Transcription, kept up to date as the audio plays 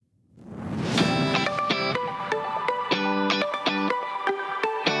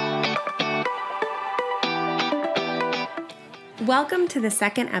Welcome to the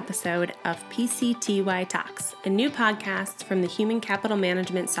second episode of PCTY Talks, a new podcast from the human capital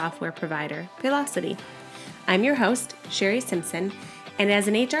management software provider, Paylocity. I'm your host, Sherry Simpson, and as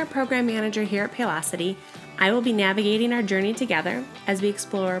an HR program manager here at Paylocity, I will be navigating our journey together as we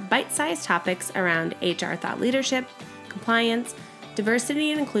explore bite-sized topics around HR thought leadership, compliance,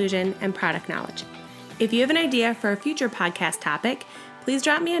 diversity and inclusion, and product knowledge. If you have an idea for a future podcast topic, please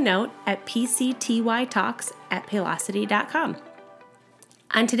drop me a note at pctytalks@paylocity.com.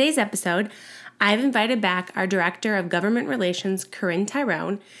 On today's episode, I've invited back our Director of Government Relations, Corinne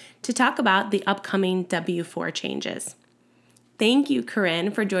Tyrone, to talk about the upcoming W-4 changes. Thank you,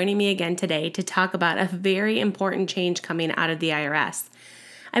 Corinne, for joining me again today to talk about a very important change coming out of the IRS.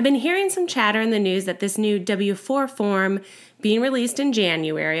 I've been hearing some chatter in the news that this new W-4 form being released in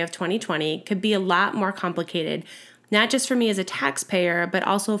January of 2020 could be a lot more complicated, not just for me as a taxpayer, but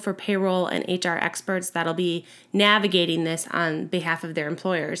also for payroll and HR experts that'll be navigating this on behalf of their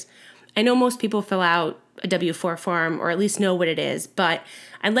employers. I know most people fill out a W-4 form or at least know what it is, but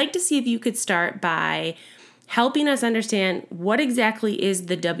I'd like to see if you could start by helping us understand what exactly is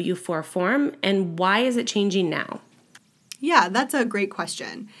the W-4 form and why is it changing now? Yeah, that's a great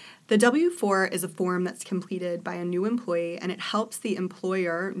question. The W-4 is a form that's completed by a new employee, and it helps the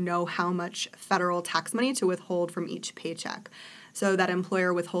employer know how much federal tax money to withhold from each paycheck. So that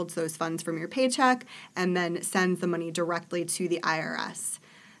employer withholds those funds from your paycheck and then sends the money directly to the IRS.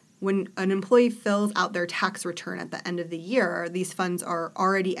 When an employee fills out their tax return at the end of the year, these funds are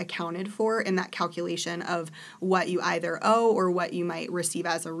already accounted for in that calculation of what you either owe or what you might receive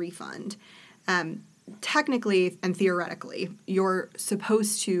as a refund. Technically and theoretically, you're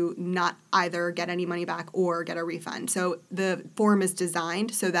supposed to not either get any money back or get a refund. So the form is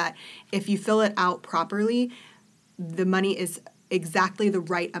designed so that if you fill it out properly, the money is exactly the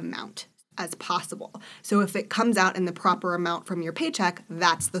right amount as possible. So if it comes out in the proper amount from your paycheck,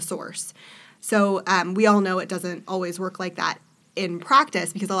 that's the source. So we all know it doesn't always work like that in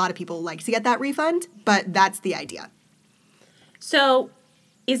practice because a lot of people like to get that refund, but that's the idea. So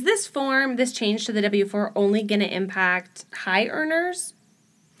is this form, this change to the W-4, only going to impact high earners?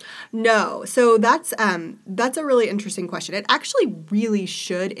 No. So that's a really interesting question. It actually really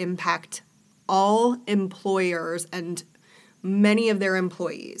should impact all employers and many of their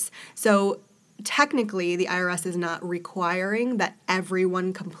employees. So technically, the IRS is not requiring that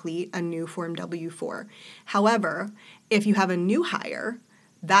everyone complete a new Form W-4. However, if you have a new hire,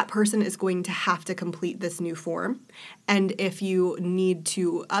 that person is going to have to complete this new form. And if you need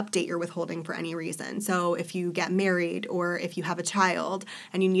to update your withholding for any reason, so if you get married or if you have a child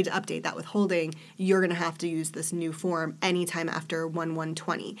and you need to update that withholding, you're going to have to use this new form anytime after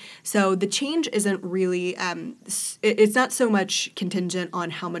 1/1/20. So the change isn't really, it's not so much contingent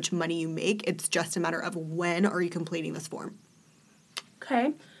on how much money you make. It's just a matter of when are you completing this form.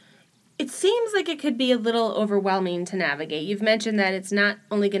 Okay. It seems like it could be a little overwhelming to navigate. You've mentioned that it's not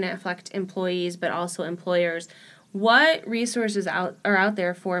only going to affect employees, but also employers. What resources are out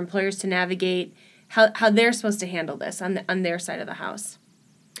there for employers to navigate how they're supposed to handle this on their side of the house?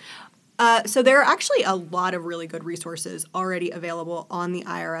 So there are actually a lot of really good resources already available on the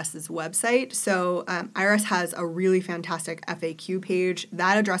IRS's website. So IRS has a really fantastic FAQ page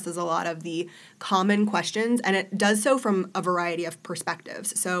that addresses a lot of the common questions, and it does so from a variety of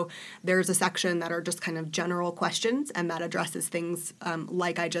perspectives. So there's a section that are just kind of general questions, and that addresses things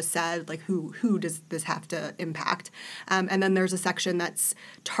like I just said, like who does this have to impact? And then there's a section that's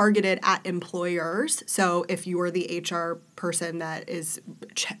targeted at employers. So if you are the HR person that is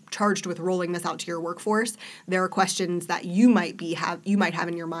charged with rolling this out to your workforce, there are questions that you might have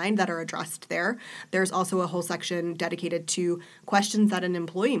in your mind that are addressed there. There's also a whole section dedicated to questions that an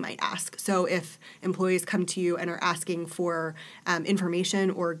employee might ask. So if employees come to you and are asking for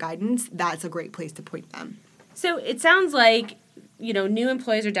information or guidance, that's a great place to point them. So it sounds like, new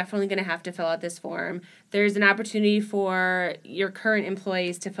employees are definitely going to have to fill out this form. There's an opportunity for your current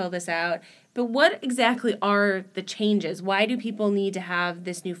employees to fill this out. But what exactly are the changes? Why do people need to have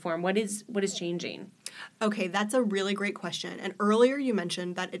this new form? What is changing? Okay, that's a really great question. And earlier you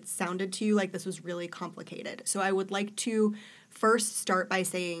mentioned that it sounded to you like this was really complicated. So I would like to first start by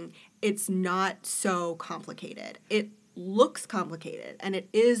saying it's not so complicated. It looks complicated, and it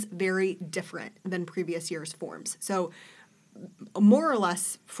is very different than previous year's forms. So more or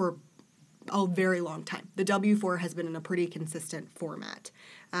less for a very long time, the W-4 has been in a pretty consistent format.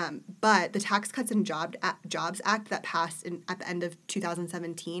 But the Tax Cuts and Jobs Act that passed at the end of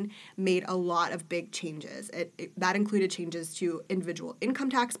 2017 made a lot of big changes. That included changes to individual income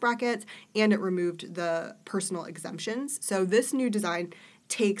tax brackets, and it removed the personal exemptions. So this new design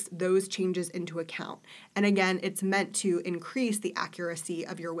takes those changes into account. And again, it's meant to increase the accuracy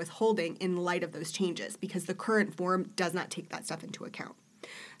of your withholding in light of those changes because the current form does not take that stuff into account.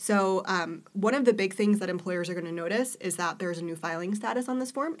 So one of the big things that employers are going to notice is that there's a new filing status on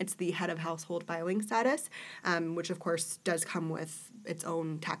this form. It's the head of household filing status, which of course does come with its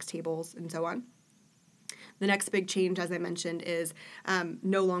own tax tables and so on. The next big change, as I mentioned, is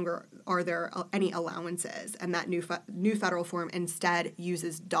no longer are there any allowances, and that new federal form instead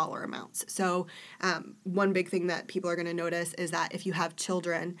uses dollar amounts. So one big thing that people are going to notice is that if you have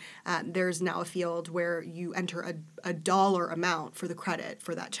children, there's now a field where you enter a dollar amount for the credit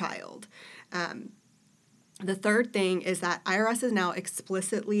for that child. The third thing is that IRS is now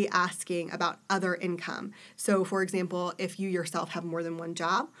explicitly asking about other income. So, for example, if you yourself have more than one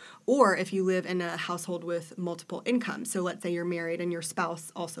job, or if you live in a household with multiple incomes, so let's say you're married and your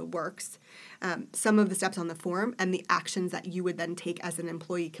spouse also works, some of the steps on the form and the actions that you would then take as an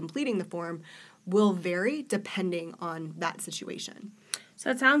employee completing the form will vary depending on that situation. So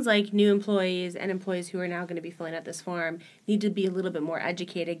it sounds like new employees and employees who are now going to be filling out this form need to be a little bit more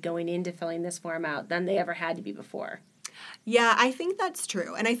educated going into filling this form out than they ever had to be before. Yeah, I think that's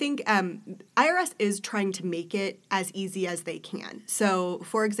true. And I think IRS is trying to make it as easy as they can. So,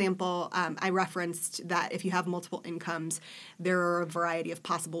 for example, I referenced that if you have multiple incomes, there are a variety of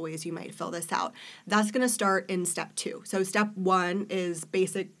possible ways you might fill this out. That's going to start in step 2. So step 1 is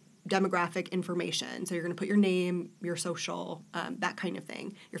basic demographic information. So you're going to put your name, your social, that kind of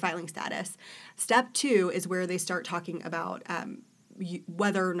thing, your filing status. Step 2 is where they start talking about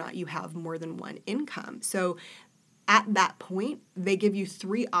whether or not you have more than one income. So at that point, they give you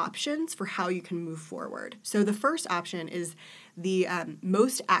 3 options for how you can move forward. So the first option is the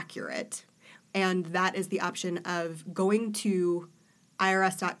most accurate, and that is the option of going to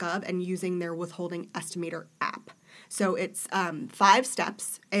irs.gov and using their withholding estimator app. So it's 5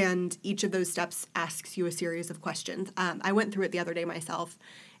 steps, and each of those steps asks you a series of questions. I went through it the other day myself,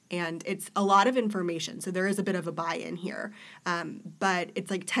 and it's a lot of information, so there is a bit of a buy-in here. But it's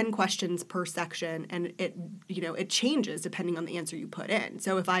like 10 questions per section, and it changes depending on the answer you put in.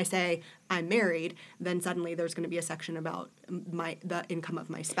 So if I say I'm married, then suddenly there's going to be a section about the income of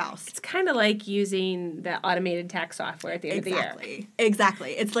my spouse. It's kind of like using the automated tax software at the end of the year.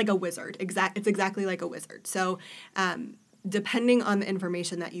 Exactly. It's like a wizard. It's exactly like a wizard. So depending on the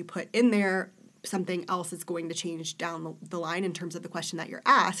information that you put in there, something else is going to change down the line in terms of the question that you're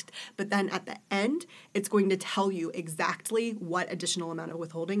asked. But then at the end, it's going to tell you exactly what additional amount of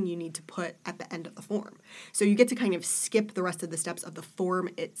withholding you need to put at the end of the form. So you get to kind of skip the rest of the steps of the form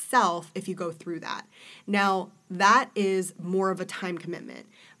itself if you go through that. Now, that is more of a time commitment,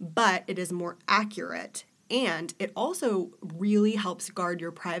 but it is more accurate. And it also really helps guard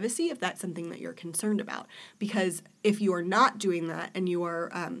your privacy if that's something that you're concerned about. Because if you are not doing that and you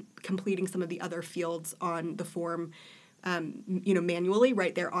are completing some of the other fields on the form, manually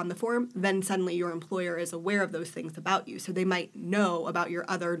right there on the form, then suddenly your employer is aware of those things about you. So they might know about your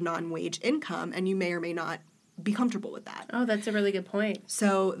other non-wage income, and you may or may not be comfortable with that. Oh, that's a really good point.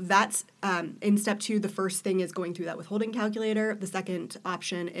 So that's in step 2, the first thing is going through that withholding calculator. The second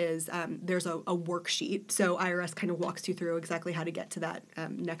option is there's a worksheet. So IRS kind of walks you through exactly how to get to that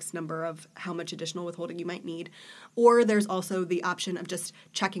next number of how much additional withholding you might need. Or there's also the option of just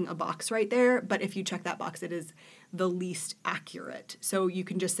checking a box right there. But if you check that box, it is the least accurate. So you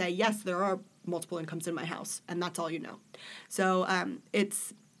can just say, yes, there are multiple incomes in my house, and that's all you know. So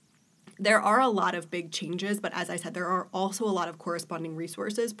there are a lot of big changes, but as I said, there are also a lot of corresponding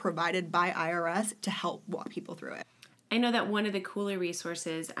resources provided by IRS to help walk people through it. I know that one of the cooler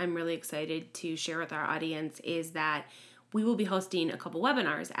resources I'm really excited to share with our audience is that we will be hosting a couple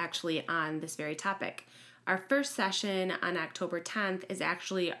webinars actually on this very topic. Our first session on October 10th is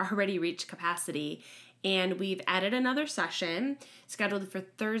actually already reached capacity, and we've added another session scheduled for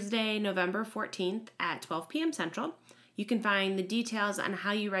Thursday, November 14th at 12 p.m. Central. You can find the details on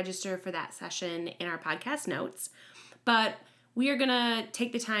how you register for that session in our podcast notes. But we are going to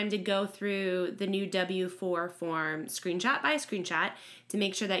take the time to go through the new W-4 form screenshot by screenshot to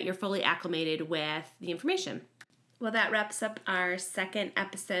make sure that you're fully acclimated with the information. Well, that wraps up our second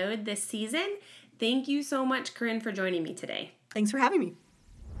episode this season. Thank you so much, Corinne, for joining me today. Thanks for having me.